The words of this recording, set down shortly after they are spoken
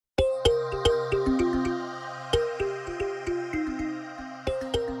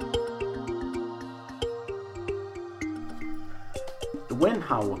wind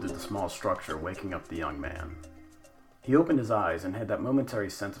howled through the small structure, waking up the young man. He opened his eyes and had that momentary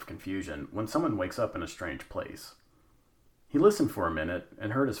sense of confusion when someone wakes up in a strange place. He listened for a minute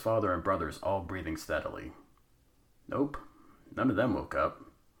and heard his father and brothers all breathing steadily. Nope, none of them woke up.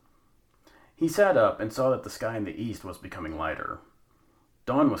 He sat up and saw that the sky in the east was becoming lighter.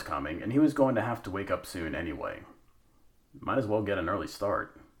 Dawn was coming, and he was going to have to wake up soon anyway. Might as well get an early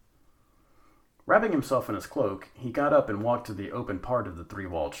start. Wrapping himself in his cloak, he got up and walked to the open part of the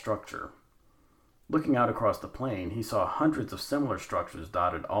three-walled structure. Looking out across the plain, he saw hundreds of similar structures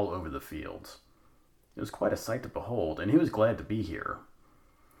dotted all over the fields. It was quite a sight to behold, and he was glad to be here.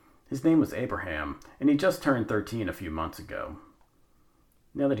 His name was Abraham, and he just turned 13 a few months ago.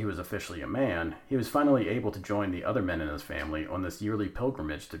 Now that he was officially a man, he was finally able to join the other men in his family on this yearly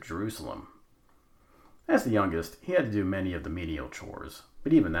pilgrimage to Jerusalem. As the youngest, he had to do many of the menial chores,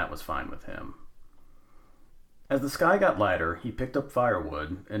 but even that was fine with him. As the sky got lighter, he picked up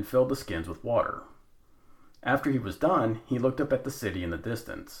firewood and filled the skins with water. After he was done, he looked up at the city in the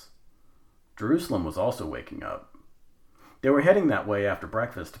distance. Jerusalem was also waking up. They were heading that way after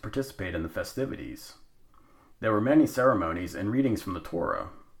breakfast to participate in the festivities. There were many ceremonies and readings from the Torah.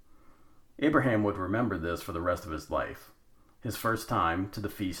 Abraham would remember this for the rest of his life, his first time to the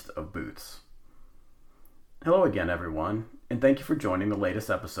Feast of Booths. Hello again, everyone, and thank you for joining the latest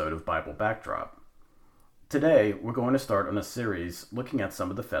episode of Bible Backdrop. Today, we're going to start on a series looking at some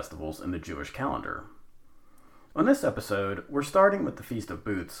of the festivals in the Jewish calendar. On this episode, we're starting with the Feast of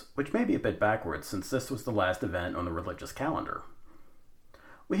Booths, which may be a bit backwards since this was the last event on the religious calendar.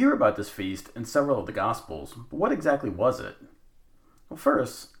 We hear about this feast in several of the Gospels, but what exactly was it? Well,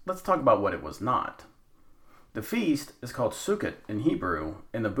 first, let's talk about what it was not. The feast is called Sukkot in Hebrew,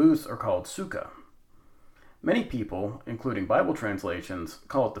 and the booths are called Sukkah. Many people, including Bible translations,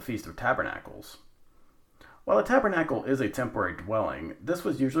 call it the Feast of Tabernacles. While a tabernacle is a temporary dwelling, this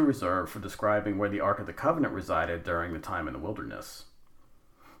was usually reserved for describing where the Ark of the Covenant resided during the time in the wilderness.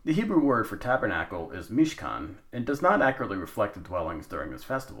 The Hebrew word for tabernacle is mishkan, and does not accurately reflect the dwellings during this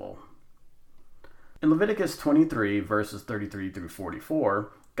festival. In Leviticus 23, verses 33 through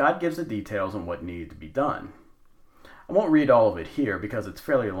 44, God gives the details on what needed to be done. I won't read all of it here because it's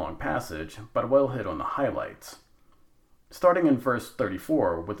fairly a long passage, but I will hit on the highlights. Starting in verse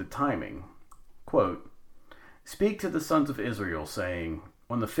 34 with the timing, quote, "Speak to the sons of Israel, saying,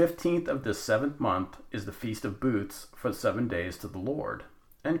 On the 15th of this 7th month is the Feast of Booths for 7 days to the Lord."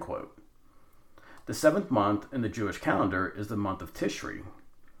 End quote. The 7th month in the Jewish calendar is the month of Tishri.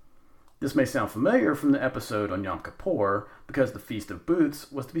 This may sound familiar from the episode on Yom Kippur, because the Feast of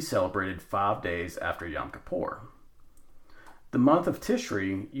Booths was to be celebrated 5 days after Yom Kippur. The month of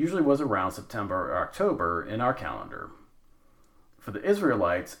Tishri usually was around September or October in our calendar. For the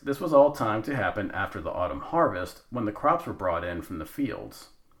Israelites, this was all timed to happen after the autumn harvest, when the crops were brought in from the fields.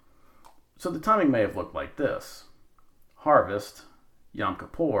 So the timing may have looked like this: harvest, Yom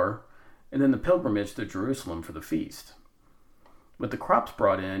Kippur, and then the pilgrimage to Jerusalem for the feast. With the crops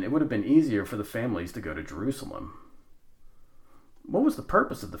brought in, it would have been easier for the families to go to Jerusalem. What was the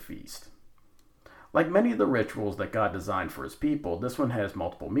purpose of the feast? Like many of the rituals that God designed for his people, this one has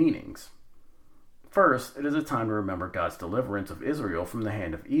multiple meanings. First, it is a time to remember God's deliverance of Israel from the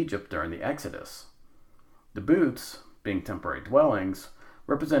hand of Egypt during the Exodus. The booths, being temporary dwellings,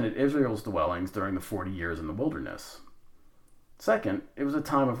 represented Israel's dwellings during the 40 years in the wilderness. Second, it was a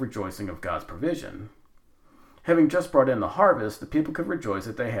time of rejoicing of God's provision. Having just brought in the harvest, the people could rejoice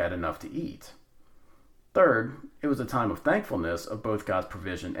that they had enough to eat. Third, it was a time of thankfulness of both God's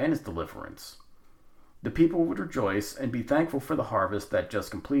provision and his deliverance. The people would rejoice and be thankful for the harvest that just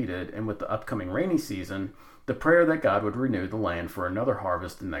completed, and with the upcoming rainy season, the prayer that God would renew the land for another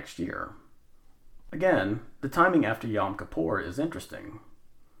harvest the next year. Again, the timing after Yom Kippur is interesting.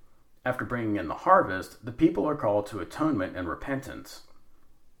 After bringing in the harvest, the people are called to atonement and repentance.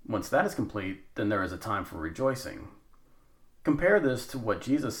 Once that is complete, then there is a time for rejoicing. Compare this to what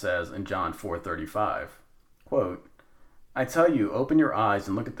Jesus says in John 4:35. Quote, "I tell you, open your eyes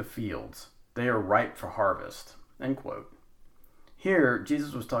and look at the fields. They are ripe for harvest." End quote. Here,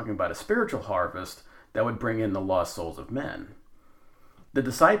 Jesus was talking about a spiritual harvest that would bring in the lost souls of men. The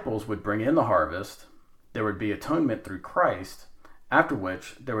disciples would bring in the harvest, there would be atonement through Christ, after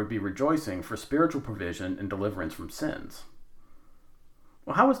which there would be rejoicing for spiritual provision and deliverance from sins.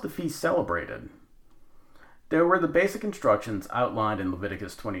 Well, how was the feast celebrated? There were the basic instructions outlined in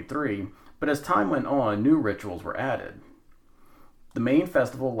Leviticus 23, but as time went on, new rituals were added. The main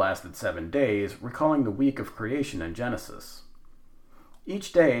festival lasted 7 days, recalling the week of creation in Genesis.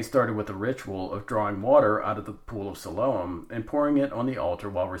 Each day started with a ritual of drawing water out of the pool of Siloam and pouring it on the altar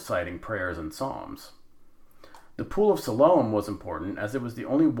while reciting prayers and psalms. The pool of Siloam was important as it was the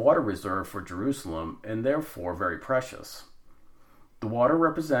only water reserve for Jerusalem and therefore very precious. The water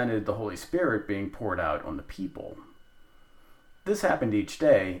represented the Holy Spirit being poured out on the people. This happened each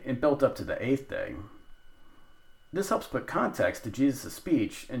day and built up to the 8th day. This helps put context to Jesus'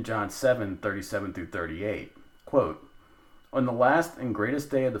 speech in John 7:37-38. Quote, "On the last and greatest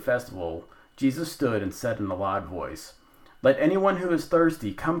day of the festival, Jesus stood and said in a loud voice, 'Let anyone who is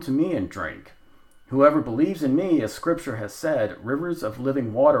thirsty come to me and drink. Whoever believes in me, as Scripture has said, rivers of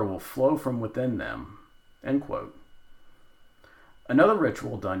living water will flow from within them.'" End quote. Another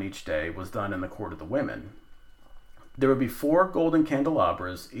ritual done each day was done in the court of the women. There would be 4 golden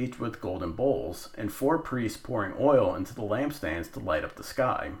candelabras, each with golden bowls, and 4 priests pouring oil into the lampstands to light up the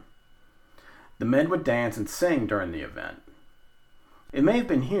sky. The men would dance and sing during the event. It may have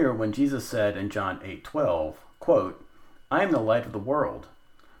been here when Jesus said in John 8:12, quote, "I am the light of the world.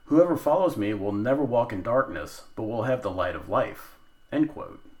 Whoever follows me will never walk in darkness, but will have the light of life." End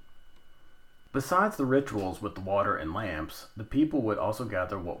quote. Besides the rituals with the water and lamps, the people would also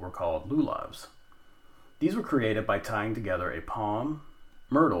gather what were called lulavs. These were created by tying together a palm,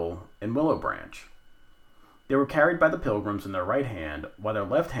 myrtle, and willow branch. They were carried by the pilgrims in their right hand, while their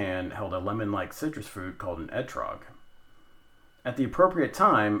left hand held a lemon-like citrus fruit called an etrog. At the appropriate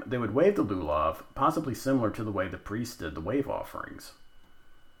time, they would wave the lulav, possibly similar to the way the priests did the wave offerings.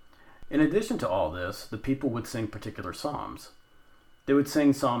 In addition to all this, the people would sing particular psalms. They would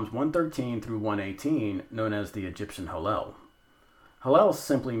sing Psalms 113 through 118, known as the Egyptian Hallel. Hallel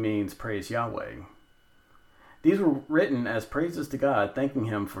simply means praise Yahweh. These were written as praises to God, thanking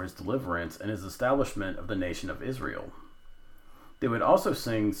him for his deliverance and his establishment of the nation of Israel. They would also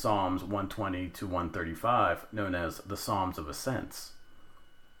sing Psalms 120 to 135, known as the Psalms of Ascents.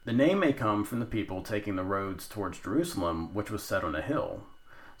 The name may come from the people taking the roads towards Jerusalem, which was set on a hill,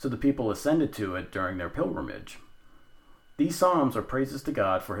 so the people ascended to it during their pilgrimage. These psalms are praises to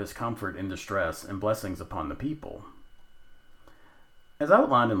God for his comfort in distress and blessings upon the people. As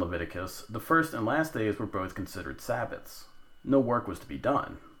outlined in Leviticus, the first and last days were both considered Sabbaths. No work was to be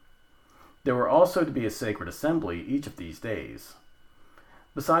done. There were also to be a sacred assembly each of these days.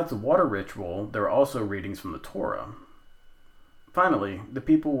 Besides the water ritual, there were also readings from the Torah. Finally, the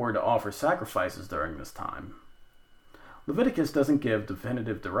people were to offer sacrifices during this time. Leviticus doesn't give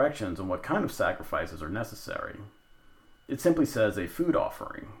definitive directions on what kind of sacrifices are necessary. It simply says a food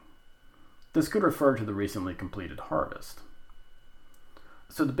offering. This could refer to the recently completed harvest.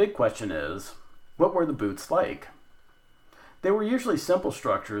 So the big question is, what were the booths like? They were usually simple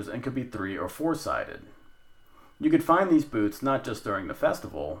structures and could be 3 or 4-sided. You could find these booths not just during the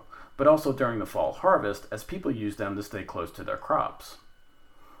festival, but also during the fall harvest, as people used them to stay close to their crops.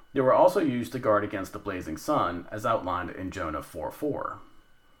 They were also used to guard against the blazing sun, as outlined in Jonah 4:4.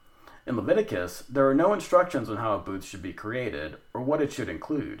 In Leviticus, there are no instructions on how a booth should be created or what it should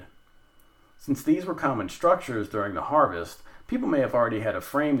include. Since these were common structures during the harvest, people may have already had a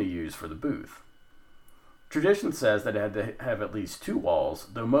frame to use for the booth. Tradition says that it had to have at least 2 walls,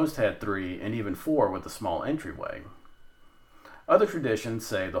 though most had 3 and even 4 with a small entryway. Other traditions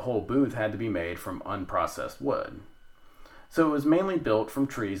say the whole booth had to be made from unprocessed wood. So it was mainly built from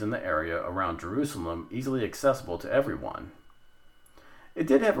trees in the area around Jerusalem, easily accessible to everyone. It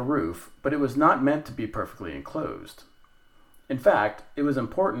did have a roof, but it was not meant to be perfectly enclosed. In fact, it was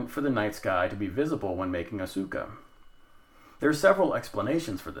important for the night sky to be visible when making a sukkah. There are several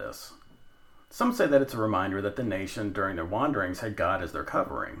explanations for this. Some say that it's a reminder that the nation during their wanderings had God as their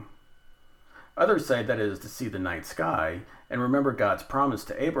covering. Others say that it is to see the night sky and remember God's promise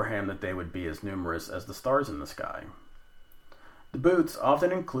to Abraham that they would be as numerous as the stars in the sky. The booths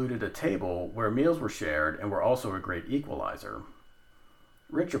often included a table where meals were shared and were also a great equalizer.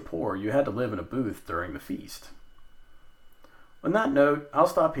 Rich or poor, you had to live in a booth during the feast. On that note, I'll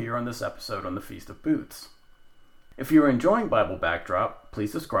stop here on this episode on the Feast of Booths. If you are enjoying Bible Backdrop,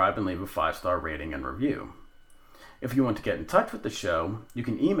 please subscribe and leave a 5-star rating and review. If you want to get in touch with the show, you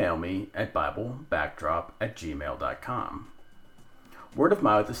can email me at biblebackdrop@gmail.com. Word of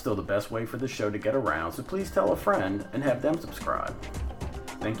mouth is still the best way for the show to get around, so please tell a friend and have them subscribe.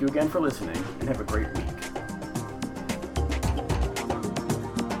 Thank you again for listening, and have a great week.